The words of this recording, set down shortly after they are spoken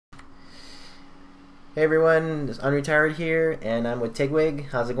Hey everyone, it's Unretired here, and I'm with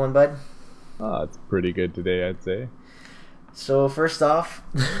Tigwig. How's it going, bud? It's pretty good today, I'd say. So first off,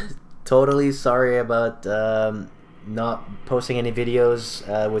 totally sorry about not posting any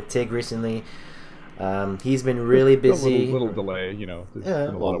videos with Tig recently. He's been Just really a little busy. little delay, There's Yeah,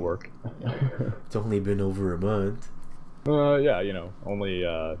 been a lot of well, work. yeah, it's only been over a month. Yeah, only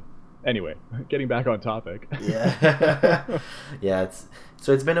anyway, getting back on topic. Yeah, yeah.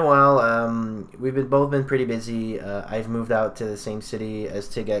 It's been a while. We've been both been pretty busy. I've moved out to the same city as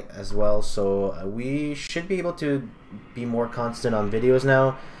Tig as well, so we should be able to be more constant on videos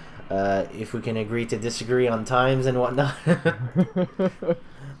now. If we can agree to disagree on times and whatnot.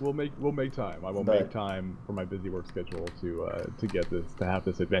 We'll make time. I will make But time for my busy work schedule to get this to have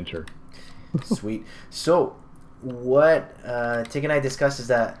this adventure. sweet. So what Tig and I discussed is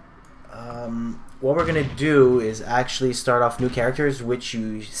that what we're gonna do is actually start off new characters, which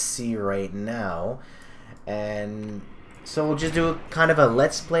you see right now, and so we'll just do kind of a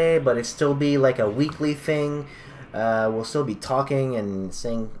let's play, but it still be like a weekly thing. We'll still be talking and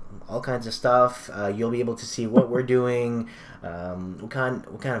saying all kinds of stuff. You'll be able to see what we're doing, what kind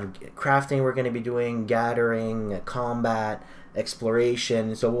of crafting we're going to be doing, gathering, combat,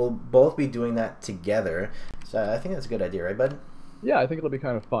 exploration. So we'll both be doing that together. So I think that's a good idea, right, bud? Yeah, I think it'll be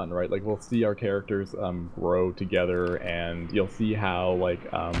kind of fun, right? Like we'll see our characters grow together, and you'll see how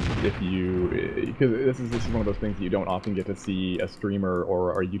if you because this is one of those things that you don't often get to see a streamer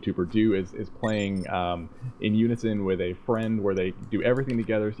or a YouTuber do is playing in unison with a friend where they do everything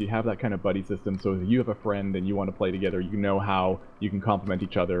together. So you have that kind of buddy system. So if you have a friend and you want to play together, you know how you can complement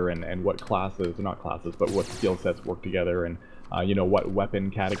each other and what classes, or not classes, but what skill sets work together, and what weapon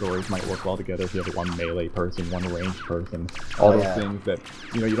categories might work well together if you have one melee person, one ranged person, all Oh those yeah. things that,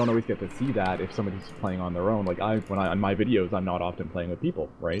 you don't always get to see that if somebody's playing on their own. Like on my videos, I'm not often playing with people,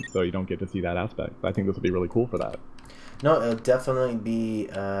 right? So you don't get to see that aspect. I think this will be really cool for that. No, it'll definitely be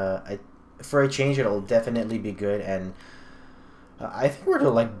for a change. It'll definitely be good, and I think we're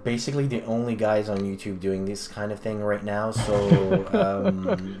like basically the only guys on YouTube doing this kind of thing right now. So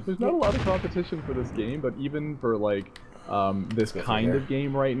There's yeah, not a lot of competition for this game, but even for let's this go through kind here. of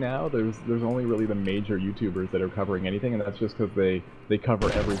game right now, there's only really the major YouTubers that are covering anything, and that's just because they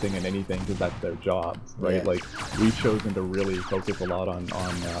cover everything and anything because that's their jobs, right? Yeah. Like we've chosen to really focus a lot on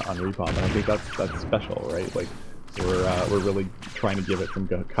Repop, and I think that's special, right? Like we're really trying to give it some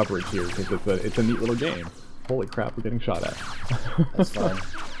coverage here because it's a neat little game. Holy crap, we're getting shot at. That's fine.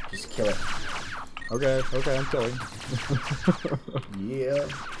 Just kill it. Okay, I'm killing. Yeah.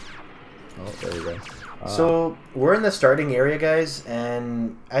 Oh, there we go. So we're in the starting area, guys,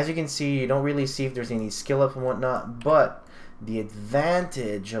 and as you can see, you don't really see if there's any skill up and whatnot, but the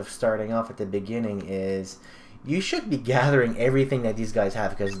advantage of starting off at the beginning is you should be gathering everything that these guys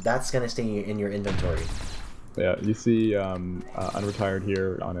have because that's going to stay in your inventory. Yeah, you see Unretired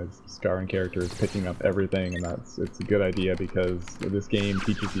here on his Scarring character is picking up everything, and it's a good idea because this game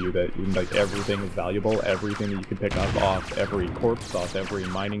teaches you that like everything is valuable, everything that you can pick up off every corpse, off every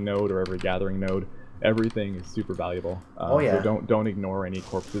mining node or every gathering node, everything is super valuable. Oh yeah. So don't ignore any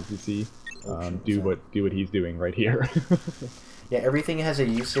corpses you see. Oh, shoot, what's Do that? what he's doing right here. Yeah, everything has a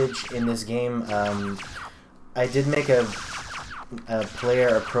usage in this game. I did make a player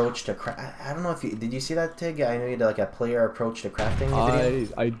approach to I don't know if you did you see that, Tig? I know you did like a player approach to crafting video.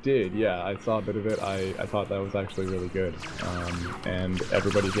 I did, yeah. I saw a bit of it. I thought that was actually really good. And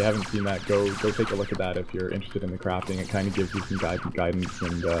everybody, if you haven't seen that, go take a look at that if you're interested in the crafting. It kind of gives you some guidance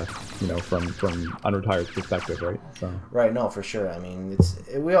and from Unretired's perspective, right? So Right, no, for sure. I mean,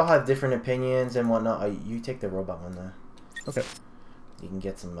 we all have different opinions and whatnot. You take the robot one, though. okay. You can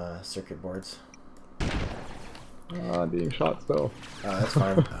get some circuit boards. I'm being shot still. Oh, that's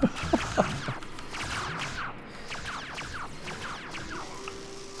fine.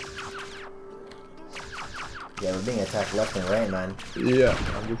 Yeah, we're being attacked left and right, man. Yeah,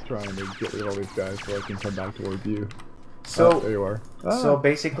 I'm just trying to get rid of all these guys so I can come back towards you. So, Oh, there you are. so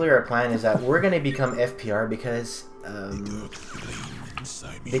basically, our plan is that we're gonna become FPR because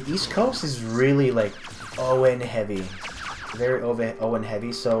the East Coast is really like Owen heavy, very Owen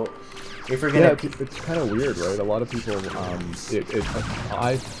heavy. So if we're Yeah, gonna, it's kind of weird, right? A lot of people,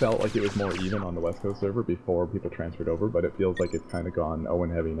 I felt like it was more even on the West Coast server before people transferred over, but it feels like it's kind of gone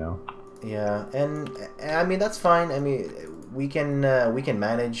Owen heavy now. yeah, and I mean that's fine. I mean we can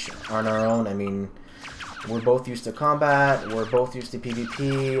manage on our own. I mean we're both used to combat. We're both used to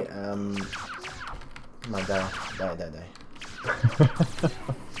PvP. Come on, die.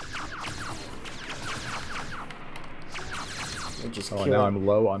 We just Oh, kill now it. I'm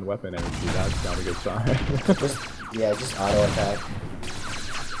low on weapon energy. That's not a good sign. Just yeah, just auto attack.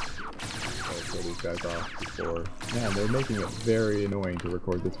 Okay, so these guys off before. Man, they're making it very annoying to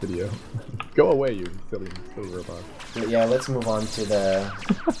record this video. Go away, you silly robot. Yeah, let's move on to the...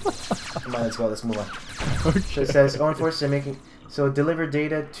 Come on, let's go, let's move on. Okay. So it says, Owen forces are making... So deliver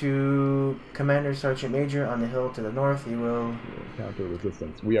data to Commander Sergeant Major on the hill to the north. He will... Encounter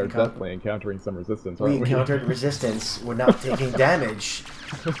resistance. We are definitely encountering some resistance, aren't we? We encountered resistance. We're not taking damage.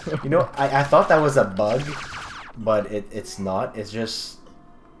 You know, I thought that was a bug, but it's not. It's just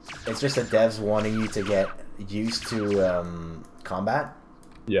the devs wanting you to get used to combat.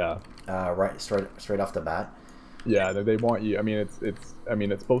 Yeah. Right, straight off the bat. Yeah, they want you. I mean, it's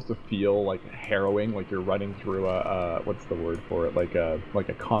supposed to feel like harrowing, like you're running through a what's the word for it, like a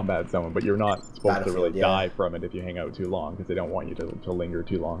combat zone, but you're not supposed to really die from it if you hang out too long, because they don't want you to linger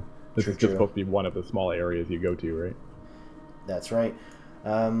too long. This is just supposed to be one of the small areas you go to, right? That's right.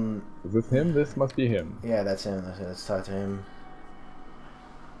 Is this him? This must be him. Yeah, that's him. Let's talk to him.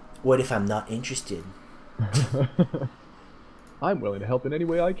 What if I'm not interested? I'm willing to help in any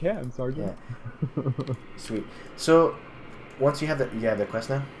way I can, Sergeant. Yeah. Sweet. So, once you have the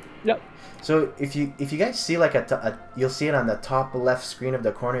quest now. Yep. So if you guys see like you'll see it on the top left screen of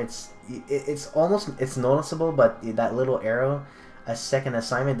the corner. It's noticeable, but that little arrow, a second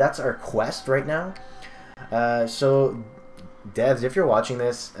assignment. That's our quest right now. So, devs, if you're watching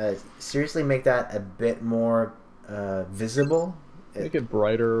this, seriously make that a bit more visible. Make it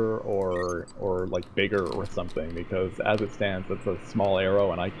brighter or like bigger or something, because as it stands, it's a small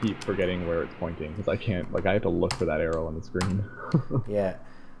arrow, and I keep forgetting where it's pointing because I can't. Like, I have to look for that arrow on the screen. Yeah.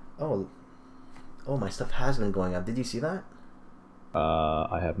 Oh, my stuff has been going up. Did you see that?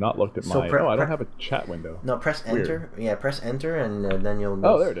 I have not looked at my... I don't have a chat window. No, press enter. Weird. Yeah, press enter, and then you'll...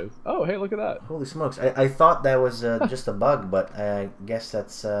 Oh, there it is. Oh, hey, look at that. Holy smokes. I thought that was just a bug, but I guess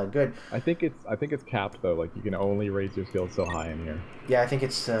that's good. I think it's capped, though. Like, you can only raise your skills so high in here. Yeah, I think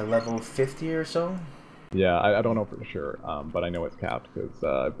it's level 50 or so. Yeah, I don't know for sure, but I know it's capped,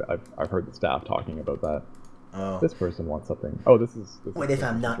 because I've heard the staff talking about that. Oh. This person wants something. Oh, this is what if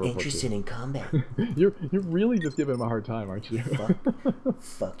I'm not interested in combat? You're really just giving him a hard time, aren't you?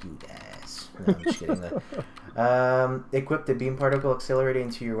 Fuck you guys. No, I'm just kidding. Equip the beam particle accelerator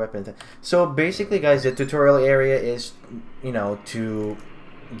into your weapon. So basically, guys, the tutorial area is, you know, to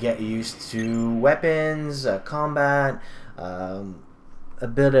get used to weapons, combat, a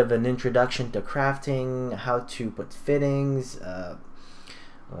bit of an introduction to crafting, how to put fittings.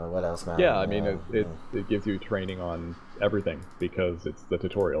 What else, man? Yeah, I mean, it gives you training on everything because it's the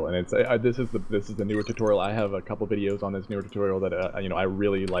tutorial, and it's this is the newer tutorial. I have a couple videos on this newer tutorial that you know, I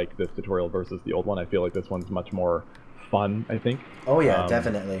really like this tutorial versus the old one. I feel like this one's much more fun, I think. Oh yeah,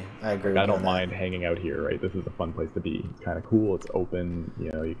 definitely. I agree. I don't mind hanging out here, right? This is a fun place to be. It's kind of cool. It's open.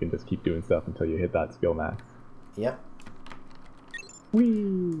 You know, you can just keep doing stuff until you hit that skill max. Yep.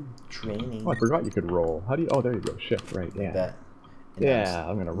 Whee! Training. Oh, I forgot you could roll. How do you? Oh, there you go. Shift, right? Yeah. That. Yeah,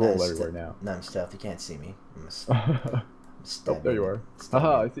 I'm gonna roll everywhere now. No, I'm stealth. You can't see me. I'm oh, there you are.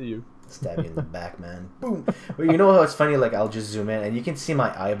 Haha, I see you. Stab you in the back, man. Boom. Well, you know how it's funny? Like, I'll just zoom in, and you can see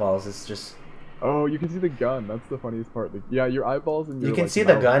my eyeballs. It's just... Oh, you can see the gun. That's the funniest part. Like, yeah, your eyeballs and your... You can see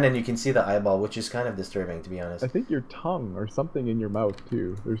the gun, and you can see the eyeball, which is kind of disturbing, to be honest. I think your tongue or something in your mouth,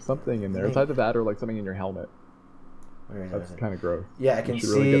 too. There's something in there. It's either that or, like, something in your helmet. Where is That's kind of gross. Yeah, I can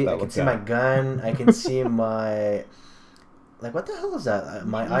see, I can see my gun. I can see my... Like, what the hell is that?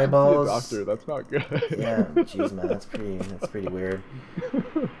 My eyeballs. Doctor, that's not good. Yeah, jeez, man, that's pretty weird.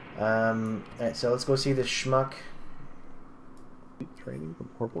 Alright, so let's go see this schmuck. Training from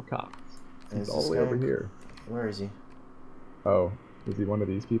Corporal Cox. He's Is all the way over here. Where is he? Oh, is he one of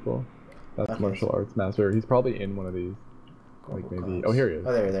these people? That's Okay. martial arts master. He's probably in one of these. Corporal Like maybe. Cox. Oh, here he is.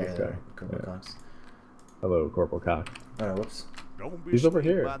 Oh, there. This Corporal guy. Cox. Hello, Corporal Cox. Oh, whoops. Don't be He's over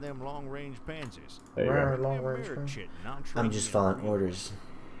here. by them long-range pansies. There you Where go. long range from? Shit, not I'm just following orders.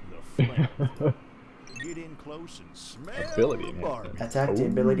 The flame. Get in close and smell Ability the enhancement. bark. Attack the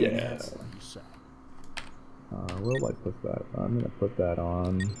ability yeah. enhance. Where will I put that? I'm gonna put that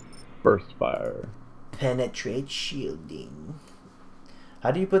on burst fire. Penetrate shielding.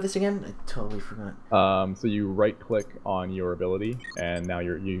 How do you put this again? I totally forgot. So you right click on your ability, and now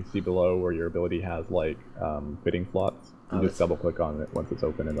you see below where your ability has like fitting slots. You just double click on it once it's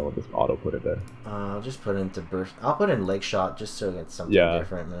open, and it'll just auto put it there. I'll just put it into burst. I'll put in leg shot just so it's something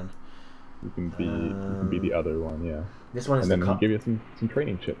different, man. You can be the other one, yeah. This one is and then we give you some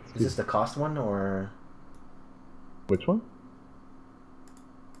training chips. Is this the cost one or? Which one?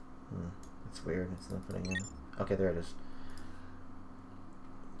 It's weird. It's not putting in. Okay, there it is.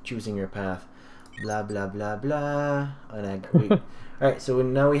 Choosing your path. Blah blah blah blah. And all right, so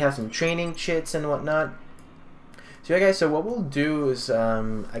now we have some training chits and whatnot. So So yeah, guys. So what we'll do is,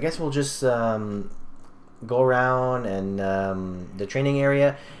 I guess we'll just go around and the training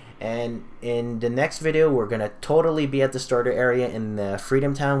area, and in the next video we're gonna totally be at the starter area in the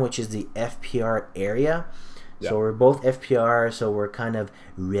Freedom Town, which is the FPR area. So we're both FPR, so we're kind of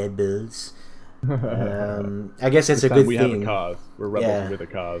rebels. I guess it's a good we thing. have a cause. We're rebels with a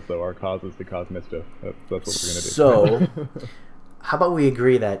cause, so our cause is to cause mischief. That's what we're gonna do. So, how about we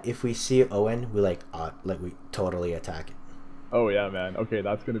agree that if we see Owen, we we totally attack it. Oh yeah, man. Okay,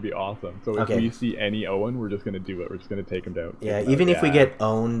 that's gonna be awesome. So if we see any Owen, we're just gonna do it. We're just gonna take him down. Yeah, even if we get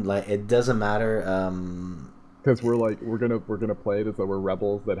owned, like it doesn't matter. Because we're gonna play it as though we're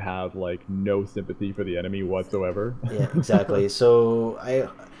rebels that have like no sympathy for the enemy whatsoever. Yeah, exactly. So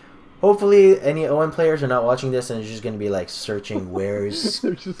hopefully any Owen players are not watching this and they're just gonna be like searching They're just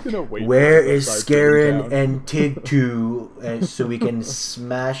gonna wait. where is Scarin and Tig 2, and so we can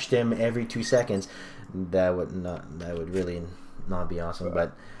smash them every 2 seconds. That would really not be awesome.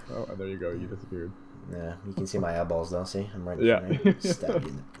 But oh, and there you go. You disappeared. Yeah, you can see my eyeballs though. See, I'm right. Yeah. Stab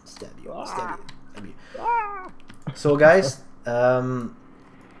you. So guys,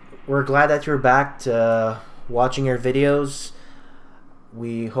 we're glad that you're back to watching our videos.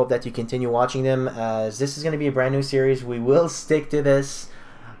 We hope that you continue watching them, as this is going to be a brand new series. We will stick to this.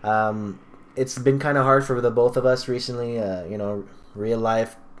 It's been kind of hard for the both of us recently. You know, real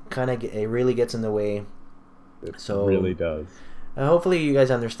life it really gets in the way. It really does. Hopefully you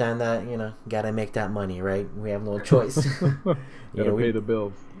guys understand that. You know, gotta make that money, right? We have no choice. Gotta pay the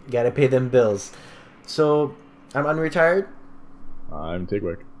bills. Gotta pay them bills. So I'm Unretired. I'm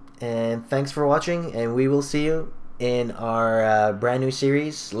Tigwick. And thanks for watching, and we will see you in our brand new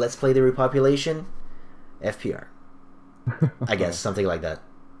series, Let's Play the Repopulation, FPR. I guess, something like that.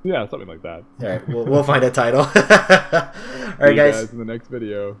 Yeah, something like that. Alright, we'll find a title. Alright, guys. In the next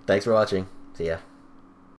video. Thanks for watching. See ya.